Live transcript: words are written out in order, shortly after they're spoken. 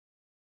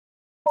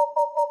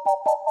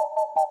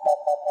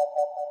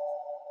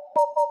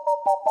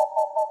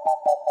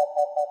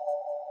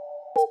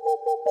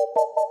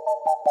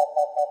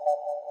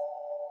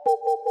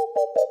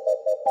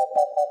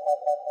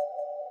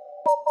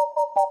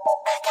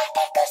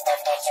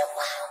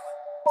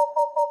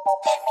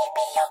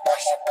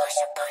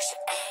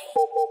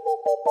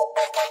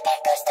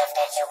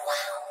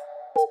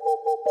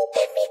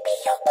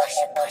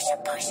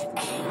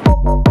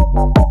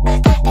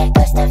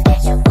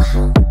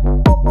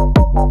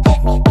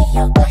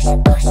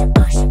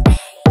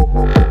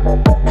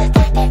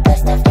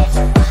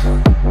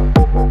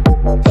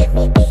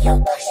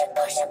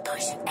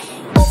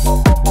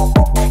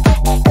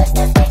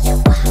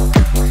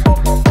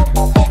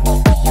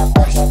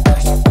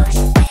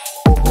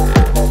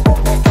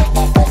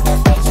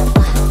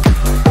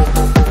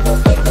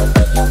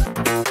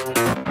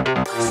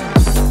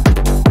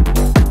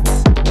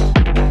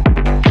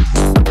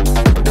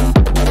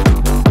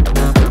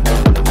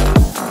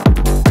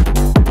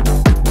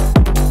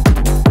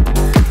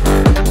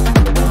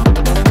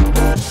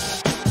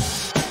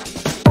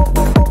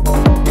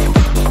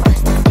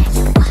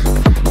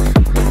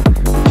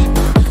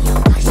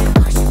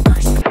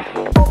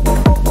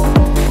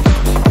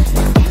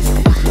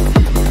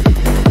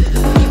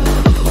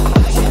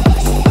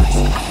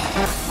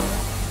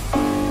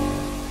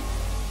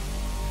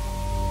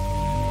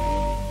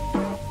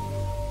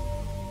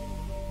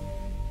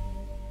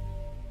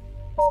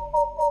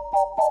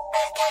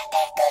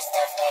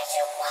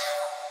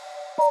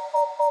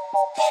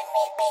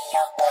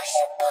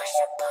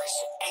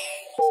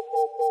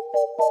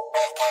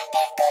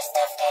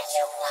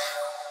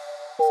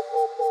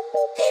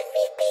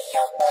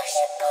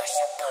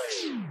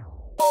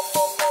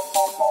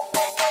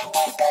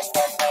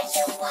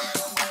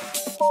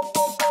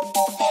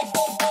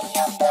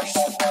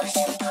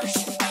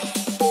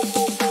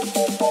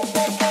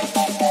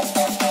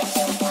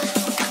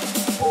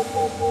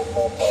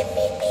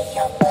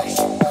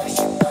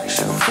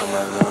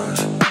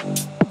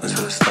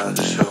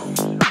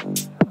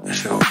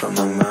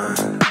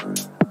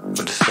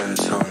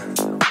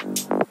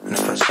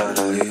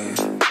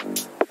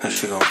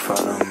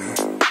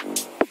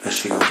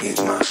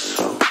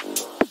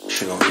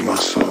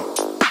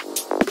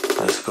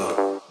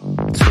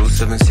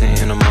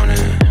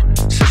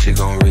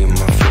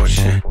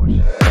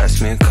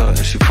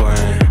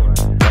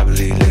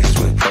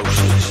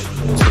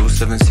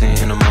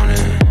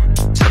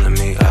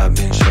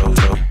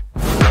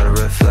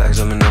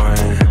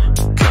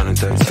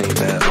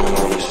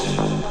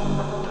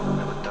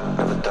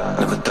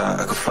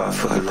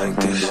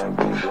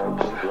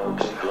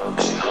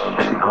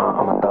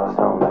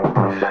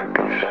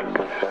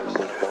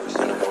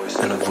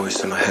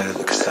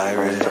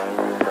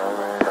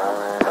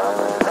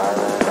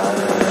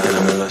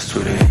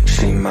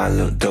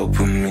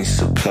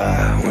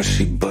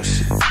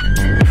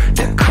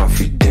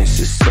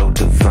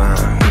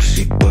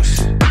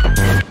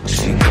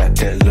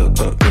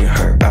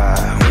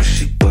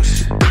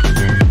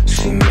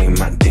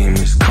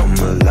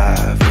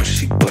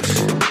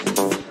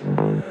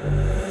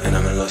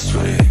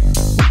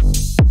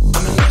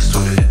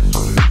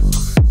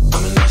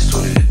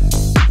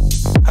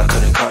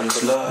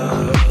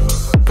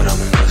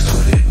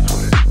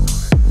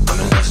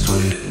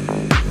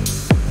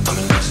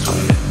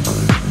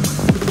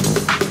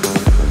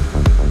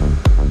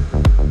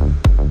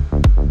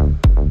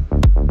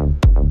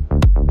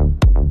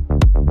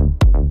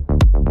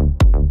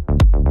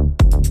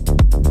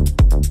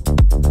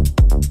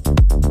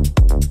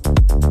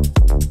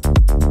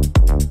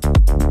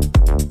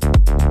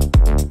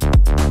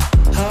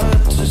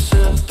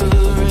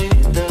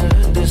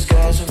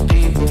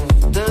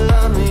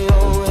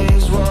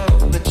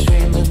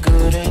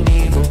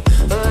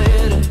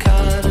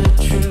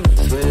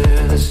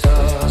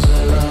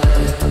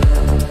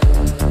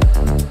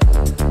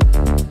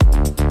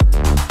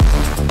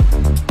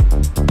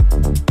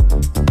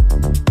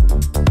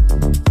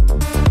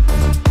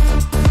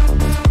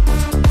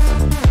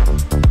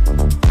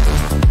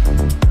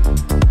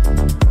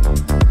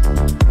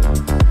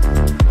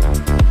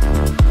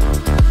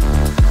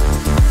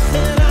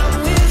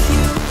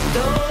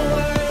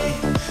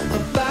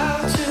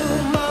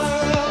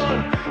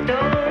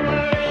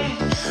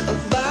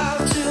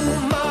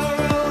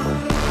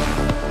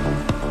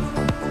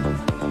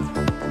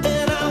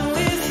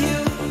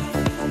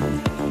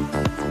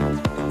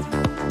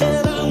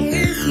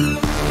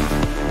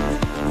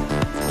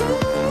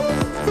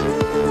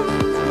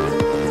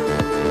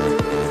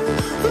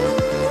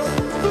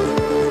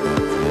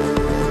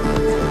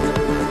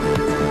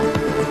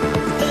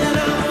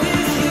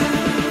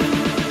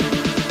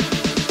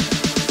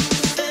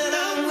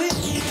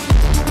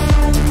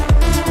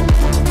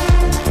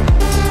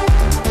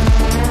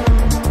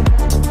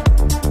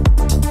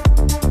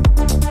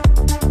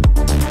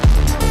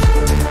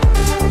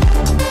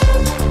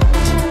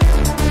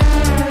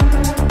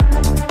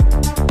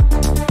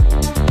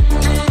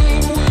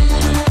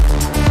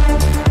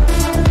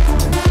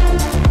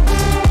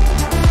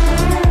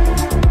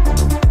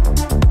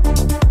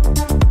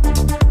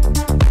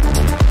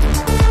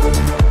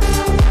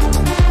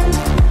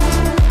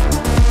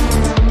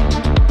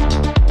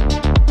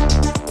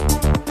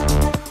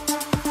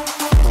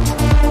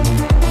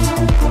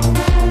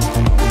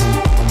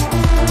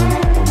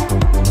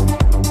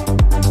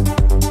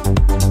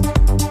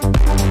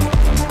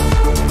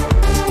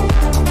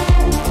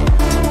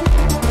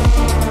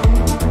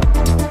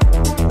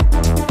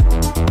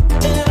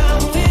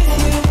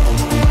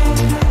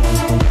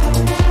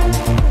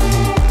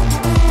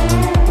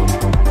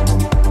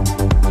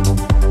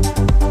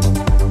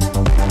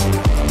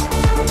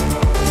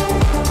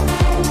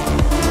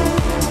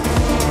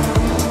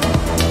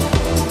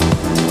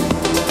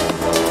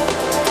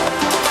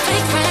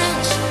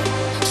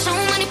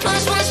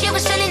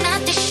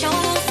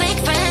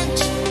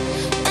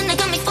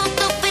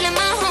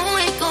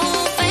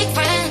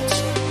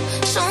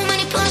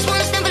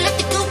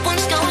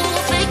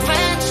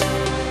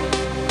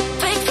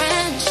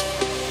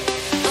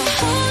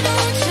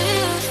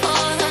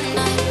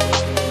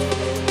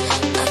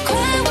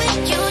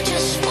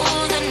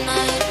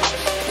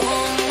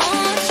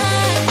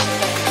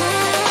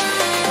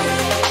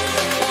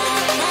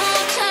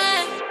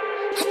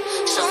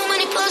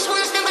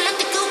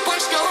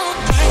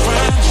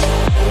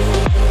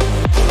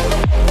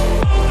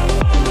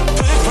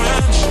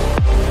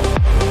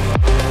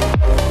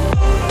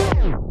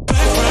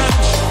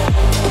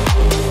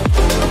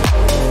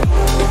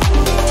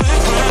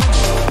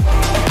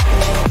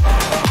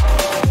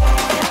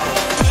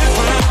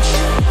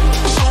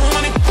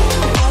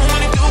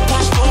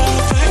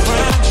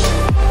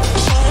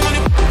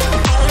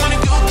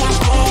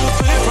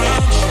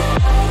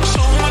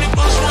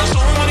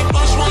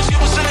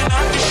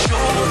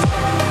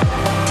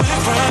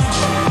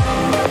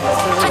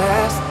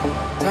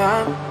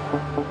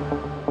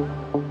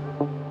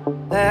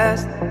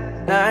last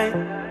night.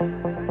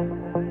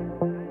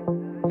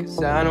 'Cause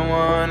I don't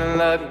wanna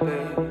love you,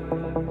 babe.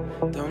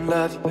 Don't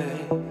love you,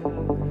 babe.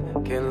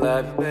 Can't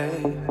love you,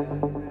 babe.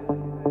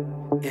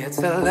 It's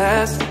the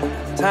last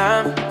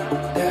time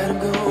that I'm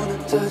gonna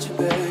touch you,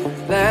 babe.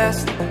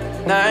 Last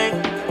night,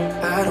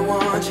 I don't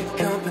want your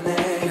company.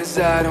 'Cause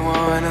I don't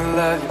wanna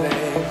love you,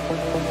 babe.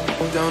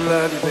 Don't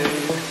love you,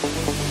 babe.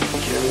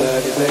 Can't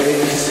love you,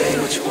 babe. You say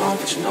what you want,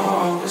 but you know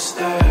I was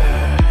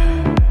there.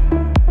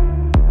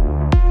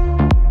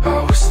 I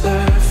was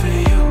there for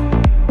you.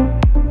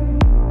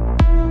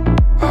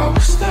 I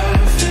was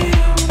there for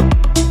you.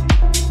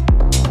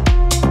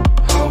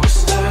 I was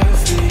there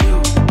for you.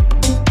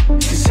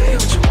 You can say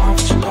what you want,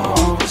 but you know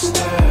I was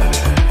there.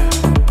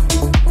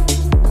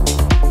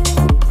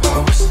 I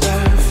was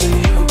there for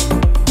you.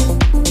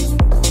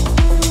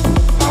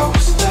 I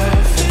was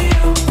there for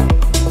you.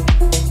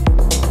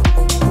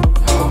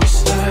 I was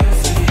there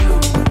for you.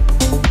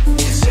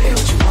 You can say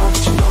what you want,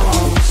 but you know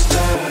I was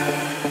there.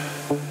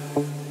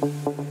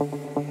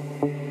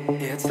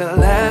 It's the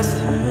last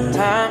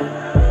time,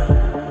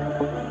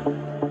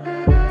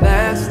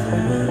 last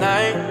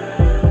night.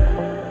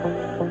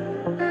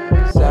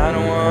 'Cause I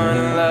don't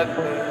wanna love you,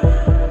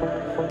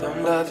 babe.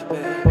 Don't love you,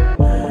 babe.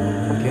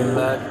 Can't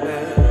love you,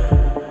 babe.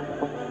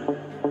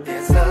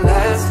 It's the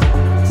last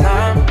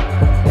time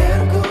that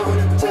I'm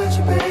gonna touch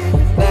you, babe.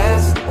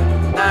 Last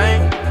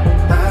night,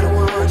 I don't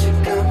want your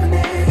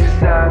company.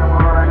 'Cause I don't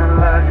wanna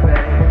love you,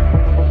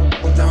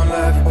 babe. Don't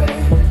love you,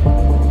 babe.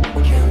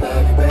 Can't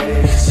love you,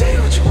 babe. You can say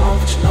what you want,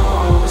 but you know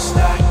I was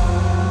like.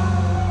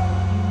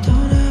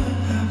 Don't ever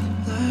have to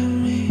blame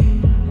me.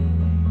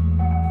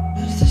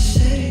 Does the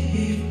city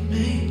even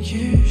make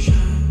you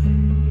shine?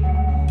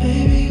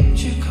 Baby, would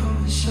you come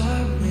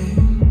inside me?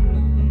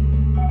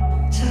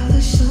 Tell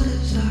the sun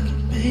as I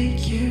can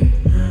make you.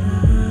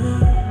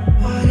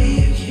 Why do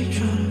you keep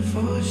trying to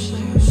force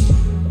things?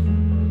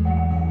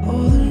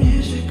 All the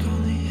music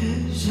only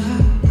hits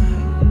at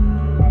night.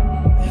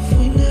 If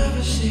we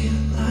never see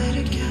the light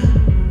again,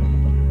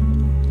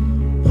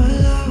 my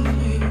love,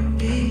 we would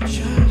be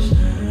just.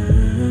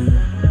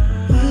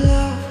 My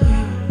love, we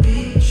would be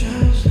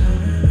just.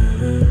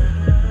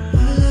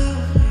 My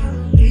love, we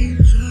would be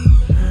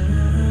just.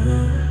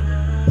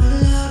 My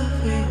love,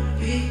 we would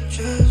be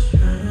just.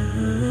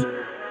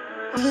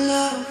 My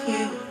love, we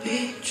would be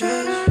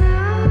just.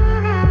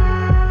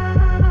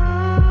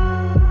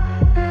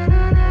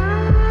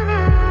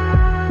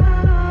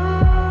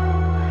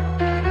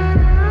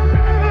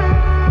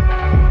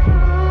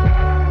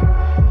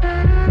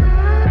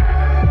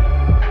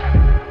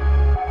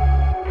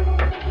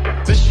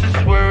 This is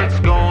where it's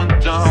going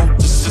down.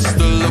 This is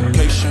the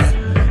location.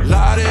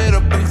 Light it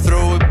up and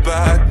throw it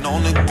back. No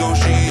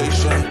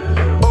negotiation.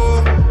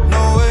 Oh,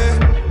 no way.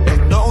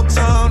 Ain't no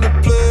time to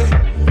play.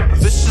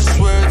 This is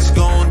where it's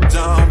going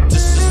down.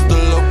 This is the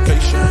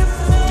location.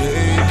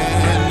 Day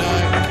and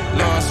night,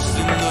 lost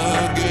in the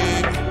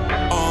game.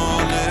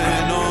 On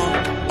and on,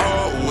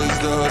 always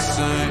the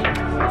same.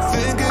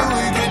 Thinking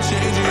we can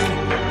change it.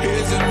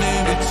 Here's an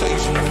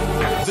invitation.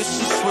 This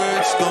is where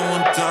it's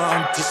going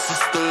down. This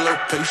is the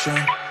location.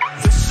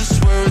 This is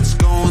where it's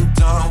going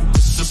down.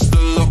 This is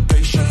the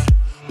location.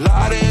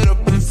 Light it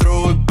up and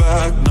throw it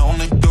back. No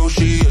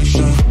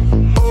negotiation.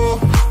 Oh,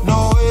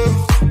 no way.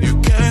 You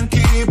can't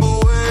keep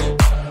away.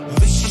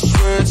 This is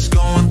where it's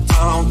going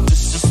down.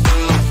 This is the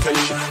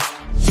location.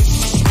 This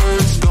is where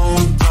it's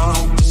going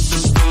down. This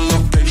is the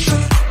location.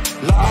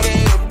 Light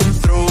it up and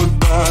throw it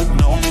back.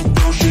 No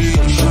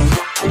negotiation.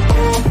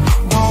 Oh,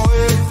 no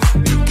way.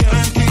 You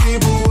can't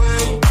keep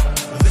away.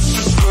 This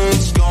is where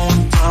it's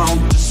going down.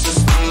 This is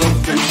the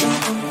location.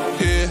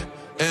 Here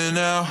and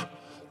now,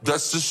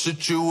 that's the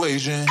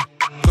situation.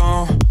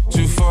 Gone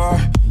too far,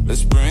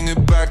 let's bring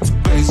it back to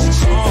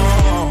basics.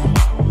 Oh,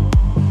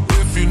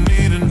 if you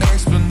need an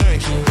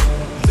explanation,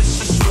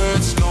 this is where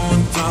it's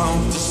going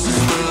down. This is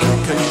the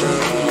location.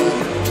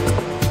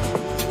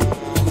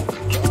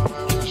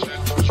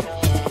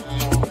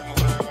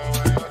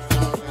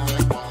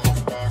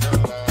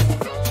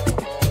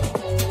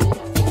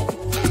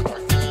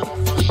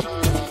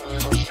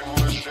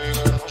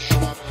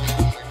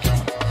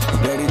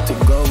 Ready to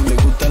go, le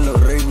gustan los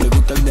raves, le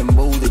gusta el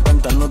dembow. De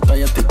tanta nota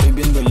ya te estoy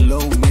viendo el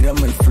low.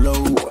 Mírame el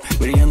flow,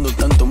 brillando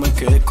tanto me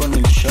quedé con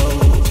el show.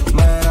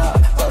 Mira,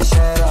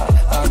 parcera,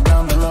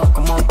 hagámoslo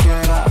como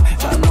quiera.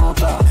 La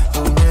nota,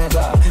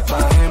 puñeta,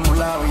 bajemos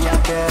la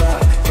bellaquera.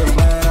 Que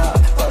mira,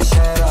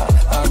 parcera,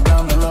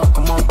 hagámoslo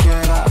como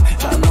quiera.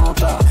 La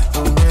nota,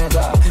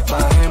 puñeta,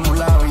 bajemos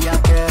la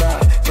bellaquera.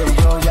 Que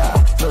yo ya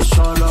lo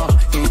solo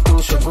y tú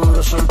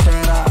seguro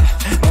soltera.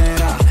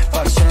 Mira,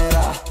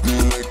 parcera,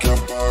 Dile que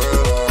apague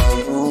la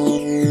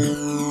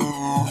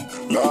luz.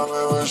 La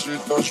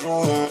bebecita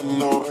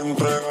sudando,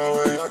 entrega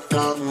bella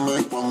carne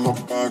cuando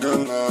apague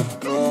la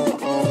luz.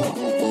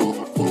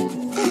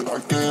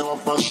 Aquí va a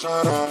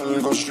pasar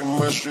algo si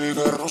me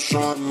sigue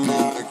rozando.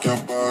 Dile que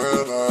apague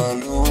la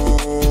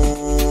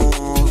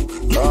luz.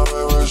 La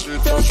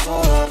bebecita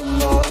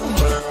sudando,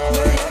 entrega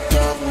bella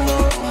carne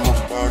cuando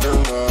apague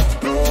la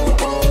luz.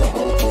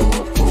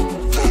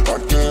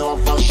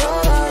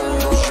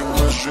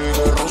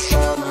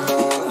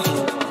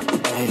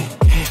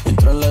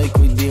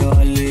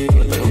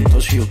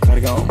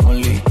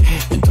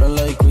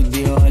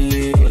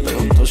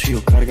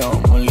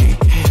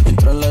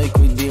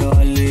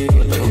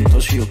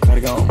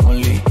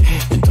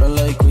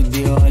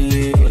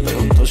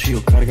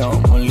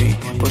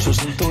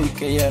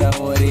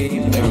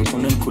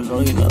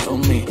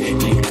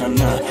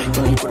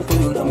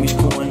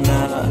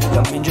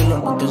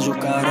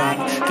 cara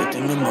que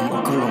tiene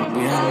mamá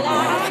colombiana.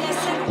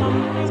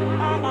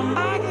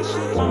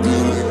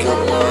 Dile que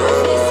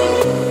apague.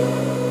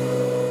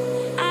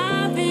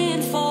 I've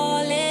been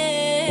falling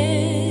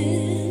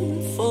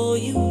for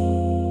you,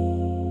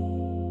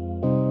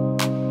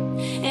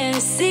 and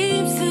it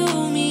seems to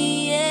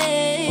me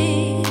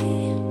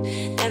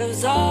that it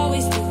was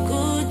always too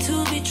good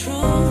to be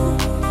true.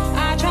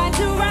 I tried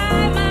to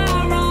right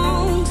my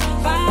wrongs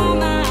by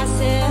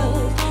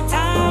myself.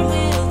 Time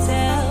will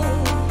tell.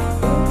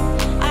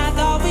 I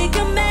thought we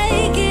could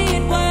make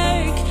it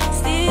work.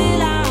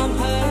 Still I'm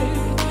hurt.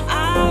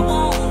 I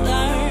won't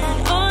learn.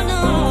 Oh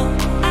no,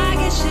 I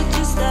guess you're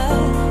just a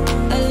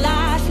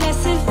life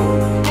lesson.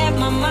 Have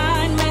my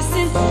mind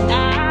messing.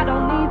 I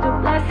don't need your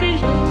blessing.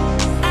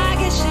 I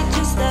guess you're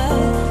just a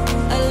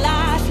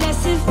life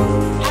lesson.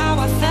 How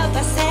I felt,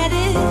 I said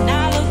it.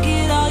 Now look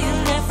at all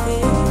you're left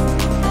with.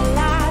 A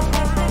life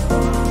lesson.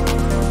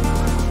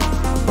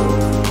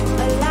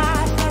 A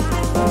life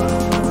lesson.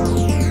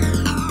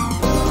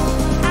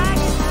 I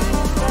guess you're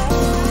just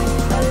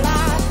a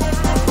life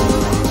lesson.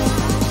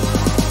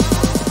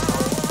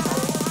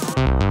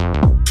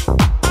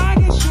 I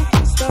guess you're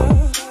just a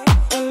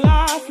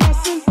life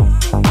lesson.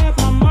 Get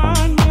my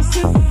mind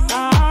messing.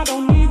 Now I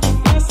don't need your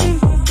blessing.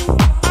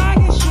 I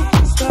guess you're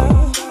just a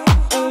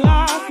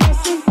life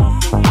lesson.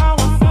 How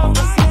I felt,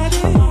 I said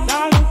it.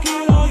 Now look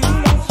at all you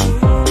left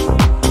with.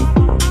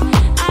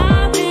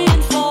 I've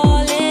been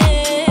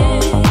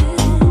falling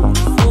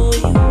for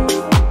you,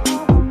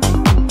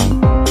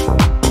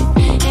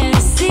 and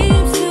it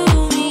seems to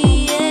me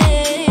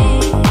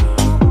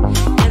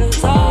that it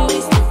was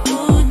always too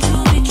good to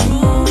be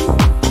true.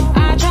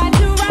 I tried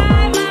to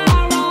right my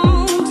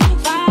wrongs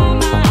by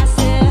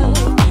myself.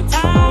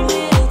 Time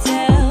will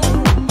tell.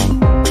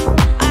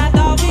 I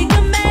thought we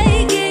could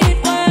make it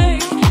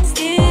work.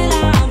 Still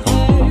I'm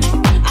hurt.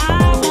 I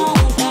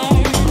won't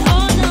learn.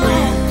 Oh no,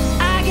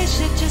 I guess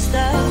you're just a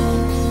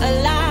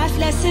life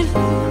lesson.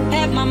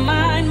 Have my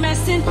mind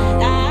messing.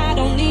 I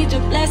don't need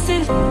your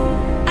blessing.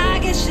 I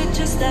guess you're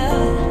just a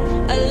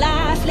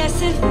life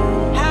lesson.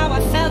 How I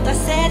felt, I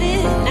said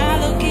it. Now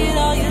look at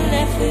all you're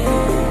left with.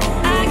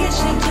 I guess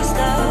you're just a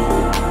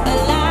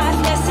life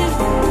lesson.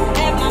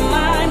 Have my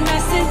mind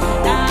messing.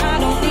 Now I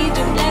don't need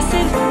your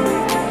blessing.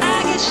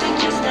 I guess you're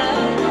just a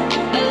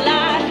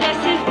life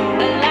lesson.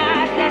 A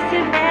life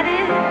lesson. That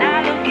is. Now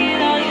look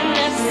at all you're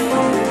left with.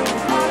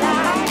 A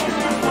life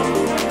lesson.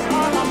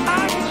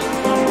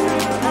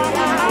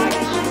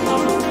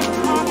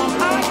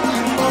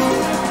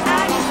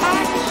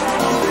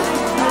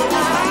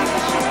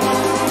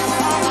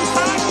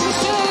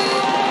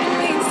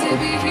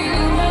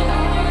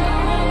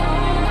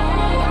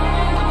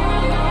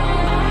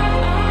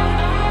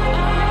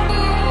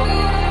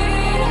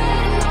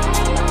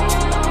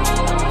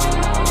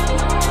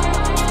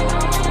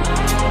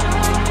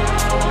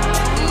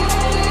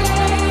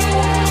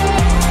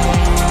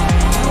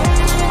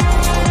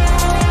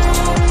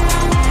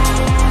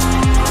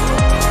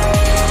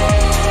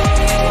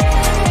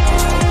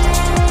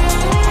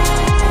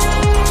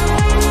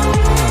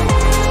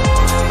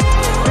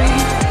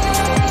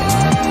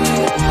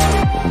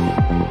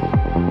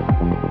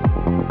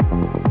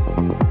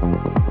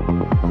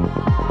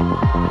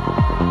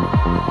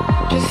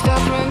 Just stop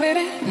for a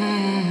minute,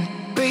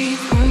 breathe,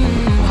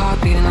 heart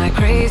beating like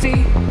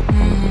crazy.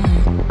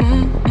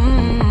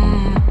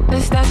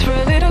 Let's dance for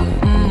a little,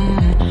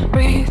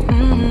 breathe,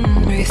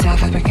 breathe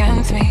yourself up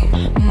against me.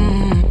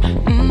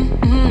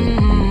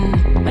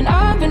 And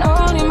I've been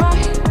on your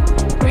mind,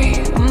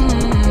 breathe,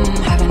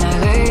 haven't I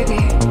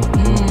lately?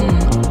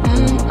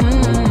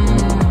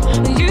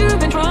 You've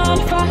been trying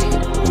to fight,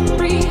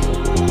 breathe,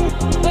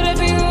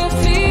 whatever you're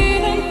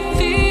feeling,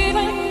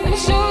 let me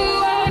show you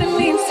what it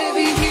means to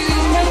be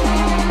human.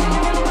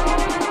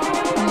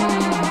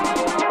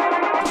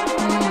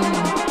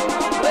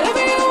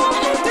 Whatever you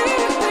wanna do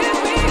with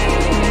me.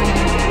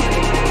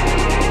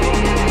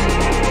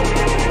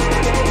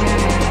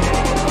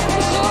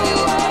 Show you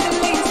what it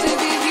means to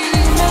be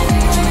human.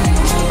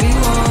 To be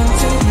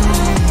wanted,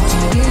 to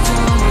be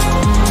done.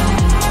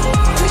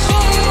 Let me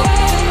show you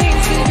what it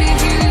means to be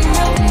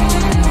human.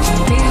 To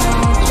be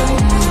hopeful,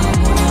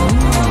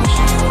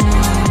 emotion.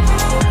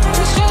 Let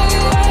me show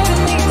you what it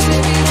means to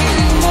be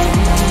human.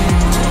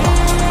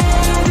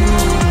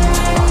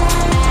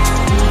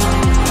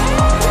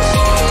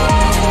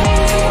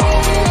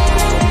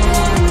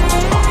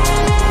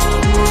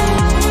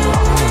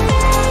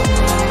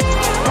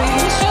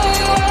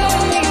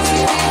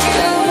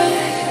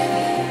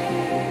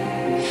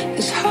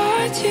 It's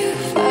hard to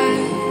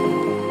find,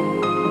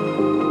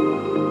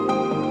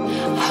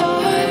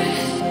 heart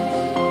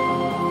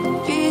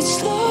beats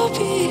slow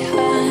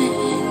behind.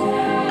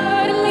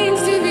 What it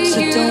means to be human. So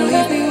don't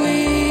leave me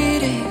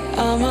waiting.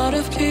 I'm out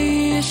of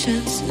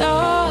patience. No,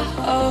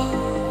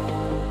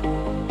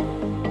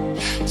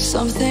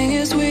 something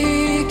is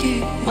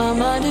wicked. My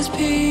mind is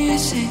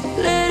pacing.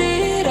 Let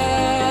it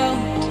out.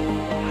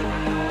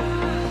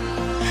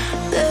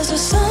 There's a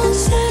sun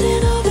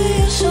setting over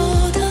your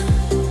shoulder.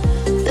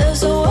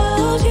 There's a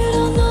world you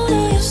don't know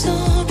that you're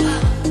sober.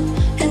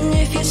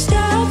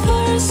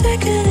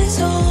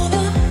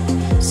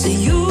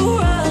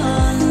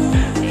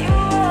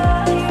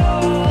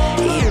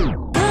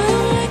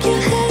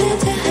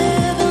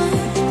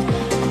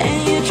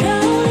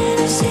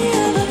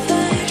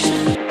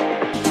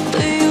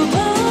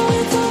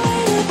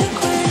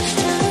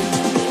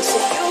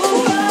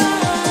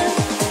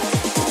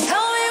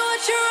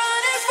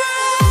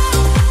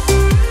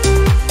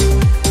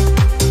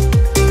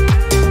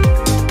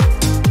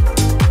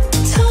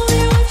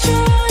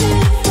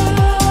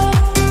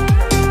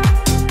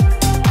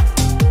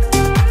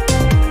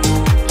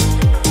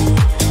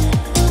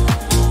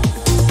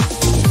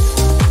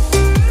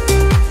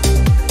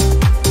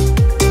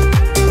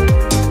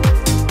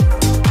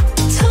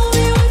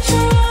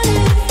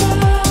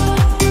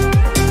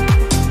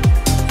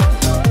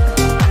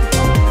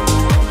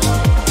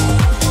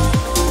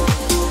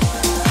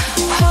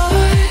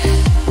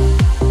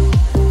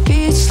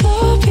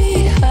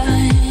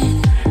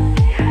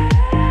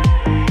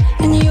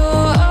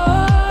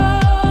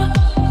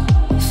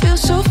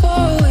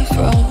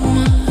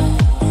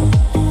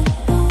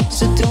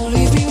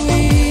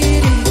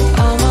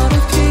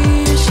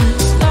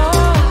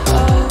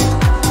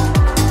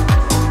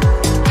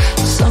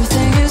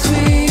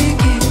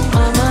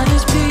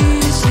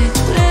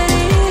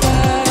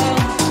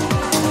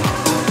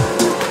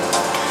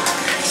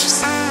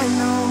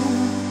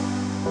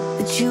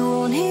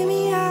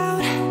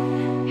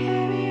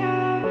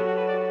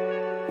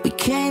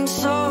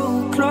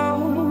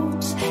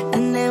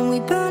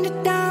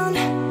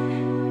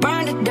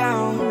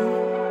 down.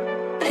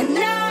 And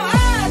now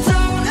I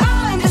don't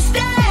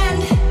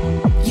understand.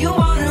 You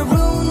wanna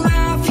ruin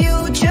my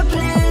future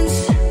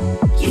plans.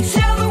 You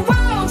tell the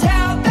world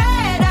how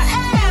bad I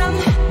am,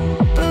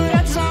 but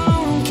I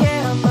don't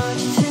care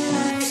much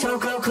tonight. So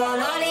go call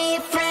all of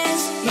your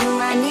friends. You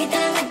might need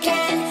them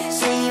again.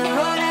 Say you're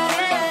all out of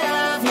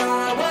love. No,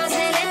 I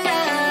wasn't in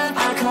love. I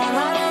call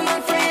all of my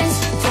friends.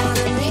 Tell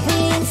them meet me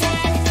in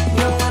 10.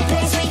 Know a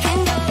place we can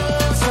go.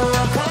 So I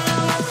call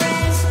all my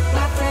friends.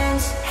 My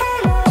friends.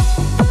 Hello.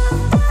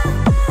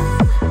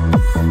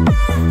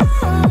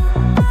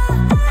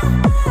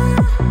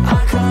 I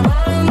call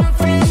all of my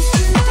friends.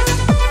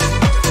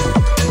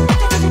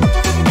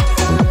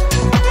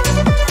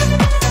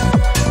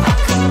 I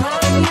call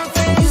all of my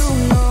friends. You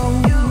know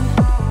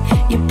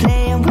you're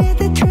playing with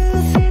the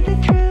truth.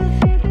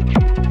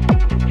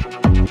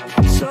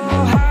 So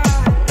hard,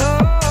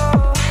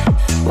 oh,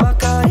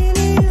 walk out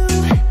into you,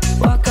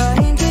 walk out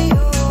into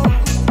you.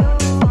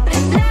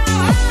 And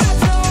now I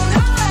don't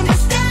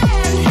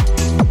understand.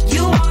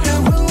 You wanna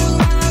ruin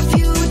my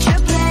future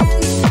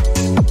plans.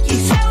 You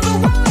tell the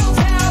world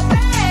how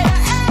bad I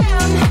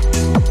am,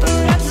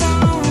 but I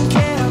don't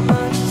care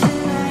much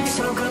tonight.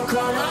 So go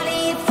call all of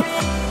your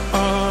friends.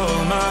 All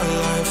my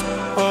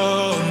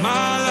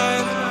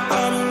life,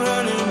 I've been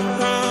running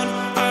around,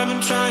 I've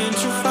been trying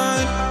to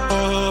find.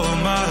 All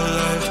my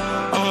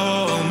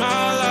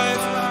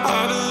life,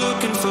 I've been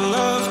looking for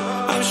love,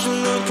 I'm still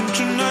looking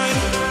tonight.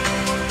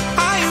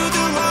 Are you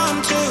the one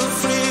to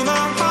free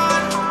my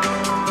heart?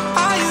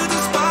 Are you the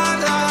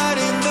spotlight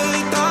in the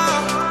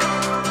dark?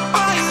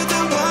 Are you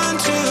the one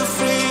to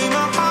free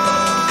my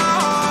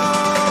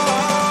heart?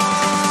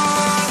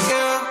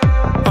 Yeah.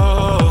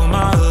 All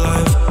my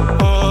life,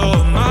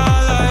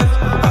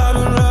 I've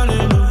been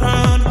running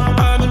around,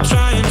 I've been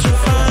trying to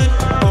find.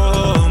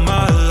 All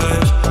my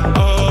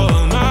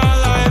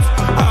life,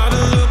 I've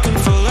been looking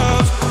for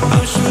love,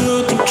 I'm still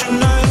looking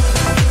tonight.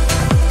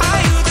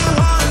 Are you the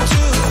one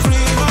to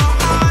free my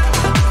heart?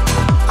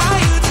 Are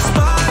you the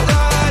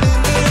spotlight in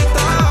the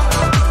dark?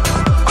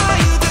 Are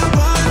you the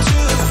one to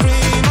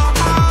free my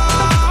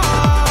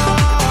heart?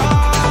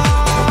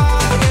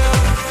 Yeah.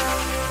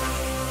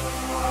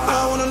 I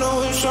wanna know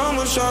if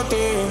someone's out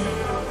there.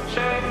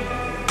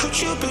 Could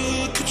you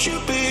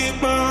be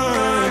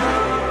mine?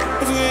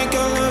 If we ain't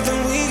got love, then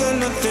we got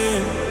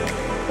nothing.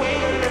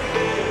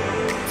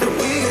 Then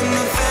we got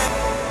nothing.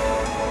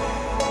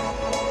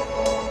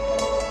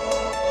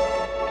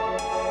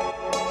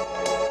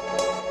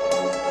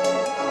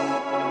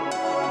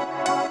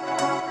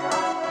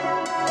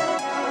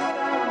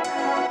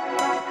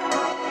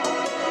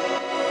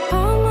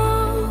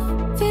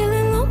 I'm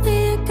feeling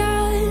lonely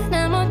again.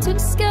 Am I too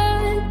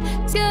scared?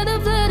 Scared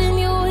of letting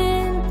you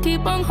in.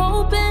 Keep on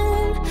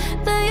hoping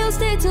that you'll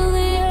stay till the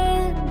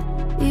end,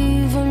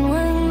 even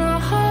when I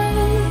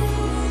hide.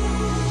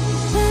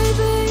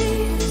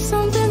 Maybe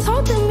something's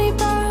holding me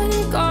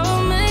back,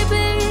 or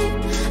maybe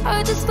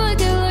I just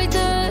like it like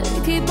that.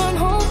 Keep on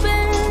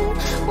hoping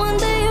one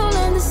day you'll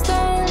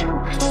understand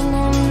when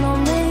I'm not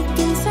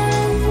making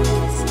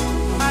sense.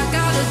 I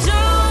got a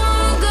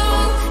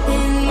jungle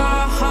in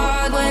my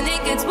heart when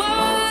it gets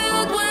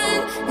wild, when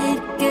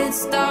it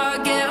gets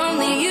dark. Yeah,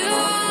 only you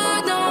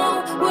know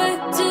where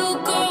to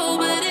go.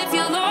 But if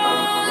you're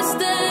lost,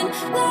 then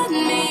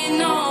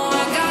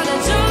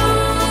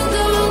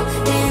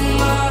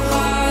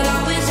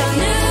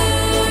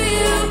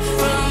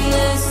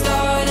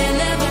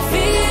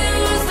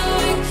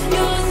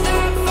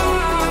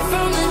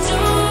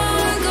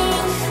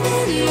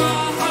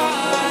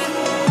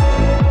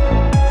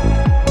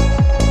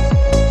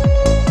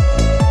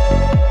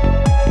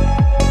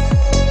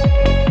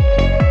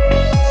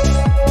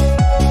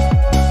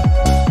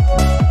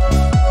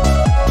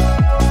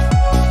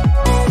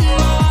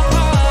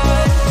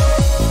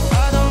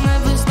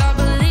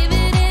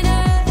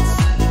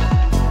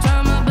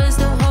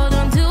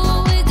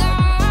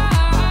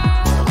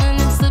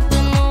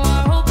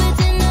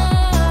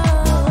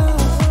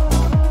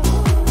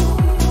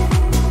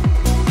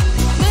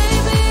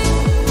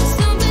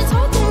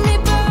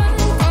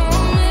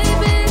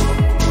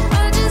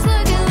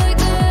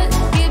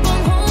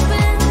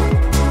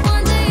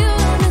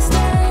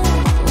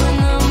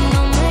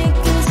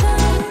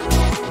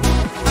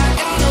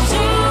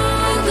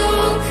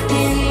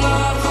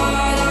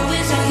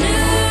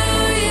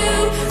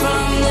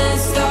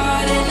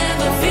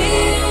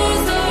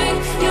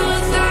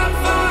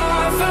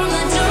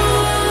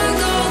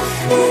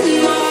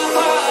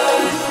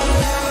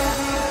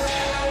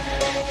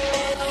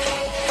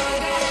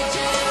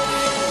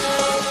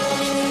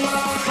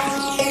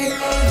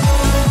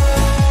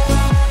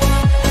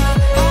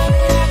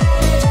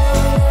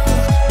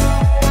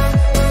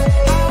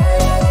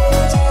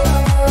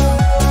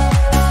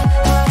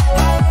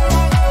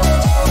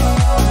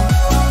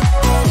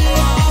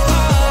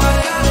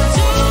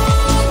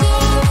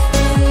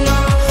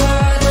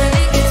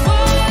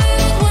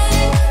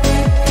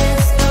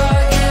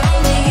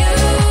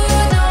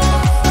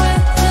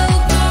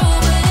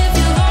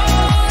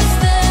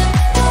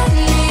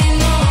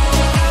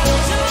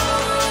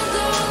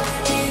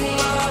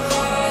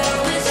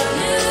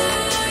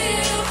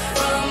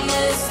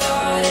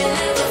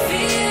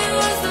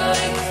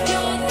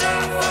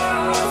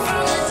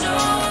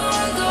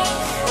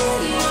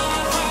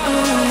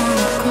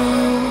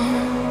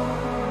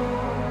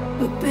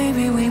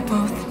Maybe we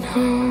both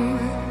know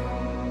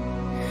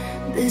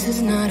this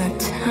is not our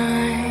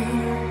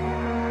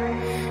time.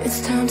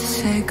 It's time to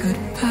say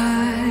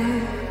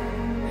goodbye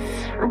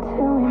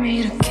until we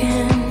meet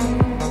again.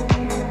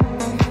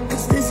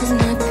 'Cause this is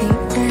not the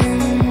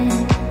end.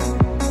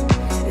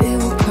 It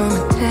will come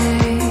a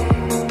day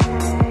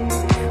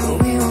when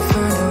we will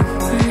find a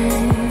way.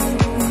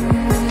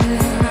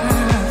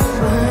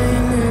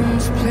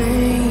 Violins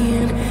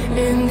playing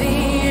and the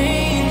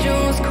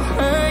angels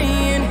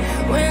crying.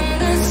 When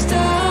the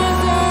stars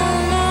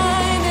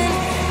align, then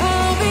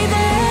I'll be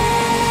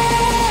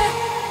there.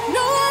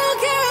 No, I don't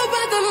care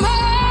about the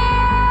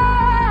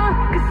more,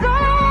 'cause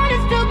all I want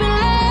is to be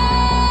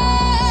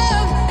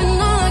loved, and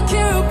all I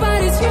care about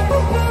is you.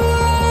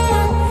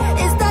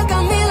 It's stuck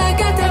on me like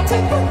a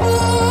tattoo.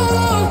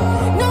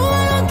 No,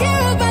 I don't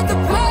care about the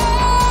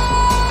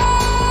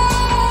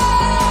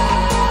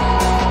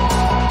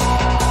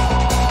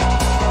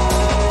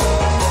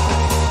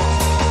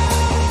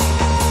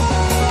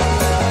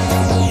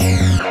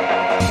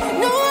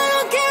No, I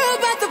don't care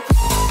about the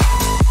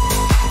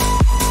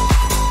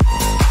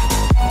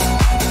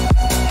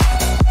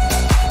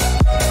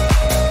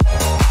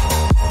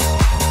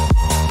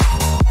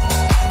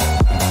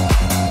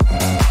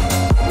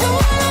No,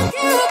 I don't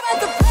care about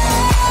the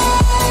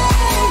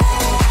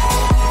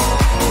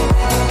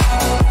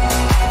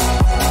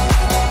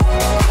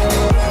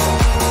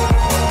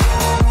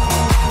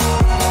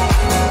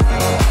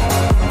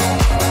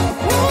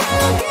No, I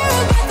don't care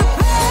about the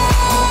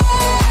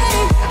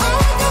pain. I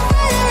want the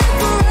fire and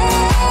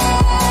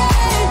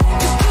parade,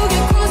 just to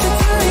get closer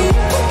to you.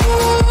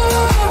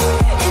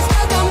 It's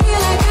stuck on me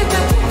like a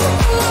tattoo.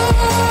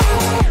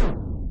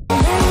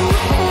 Laying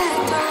my head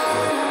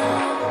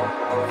down,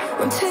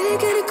 I'm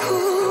taking it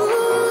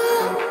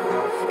cool.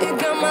 It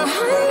got my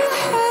heart